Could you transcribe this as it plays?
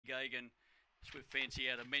Gagan. Swift Fancy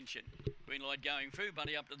out of mention. Green light going through.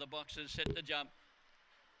 Bunny up to the boxes, set to jump.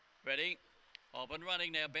 Ready. Off and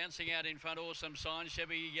running now, bouncing out in front, Awesome Sign.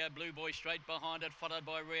 Chevy Blue Boy straight behind it, followed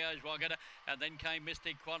by Rio's Rocket. And then came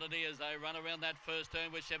Mystic Quantity as they run around that first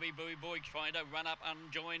turn with Chevy Blue Boy trying to run up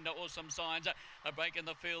unjoined Awesome Signs. A break in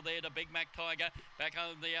the field there to Big Mac Tiger. Back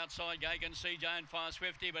on the outside, Gagan, CJ and Fire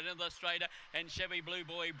Swifty, but in the straighter. And Chevy Blue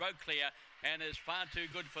Boy broke clear and is far too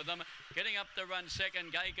good for them. Getting up to run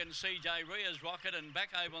second, Gagan, CJ, Rio's Rocket, and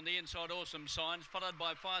back over on the inside, Awesome Signs, followed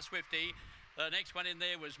by Fire Swifty. The next one in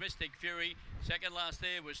there was Mystic Fury. Second last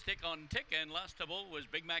there was Tick on Tick. And last of all was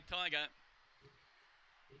Big Mac Tiger.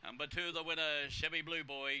 Number 2, the winner, Chevy Blue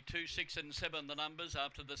Boy. 2, 6 and 7 the numbers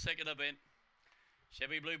after the second event.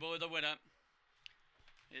 Chevy Blue Boy, the winner,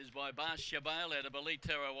 is by Bas Shabale out of Elite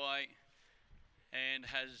Tarawai. And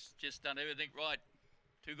has just done everything right.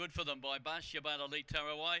 Too good for them by Bas Shabale, Elite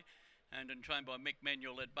Tarawai. And trained by Mick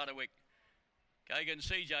Manuel at Butterwick. Gagan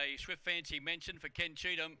CJ, Swift Fancy mentioned for Ken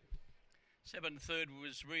Cheatham. 7th third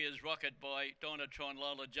was Ria's Rocket by Dynatron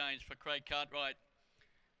Lola James for Craig Cartwright.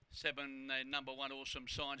 7 number 1 Awesome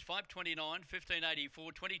Signs. 5:29,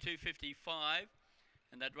 15:84, 22:55,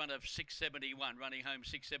 and that run of 6:71, running home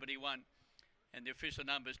 6:71, and the official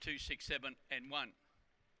numbers 2, 6, 7 and 1.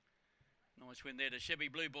 Nice win there to Chevy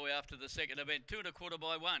Blue Boy after the second event. 2 1/4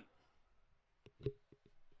 by 1.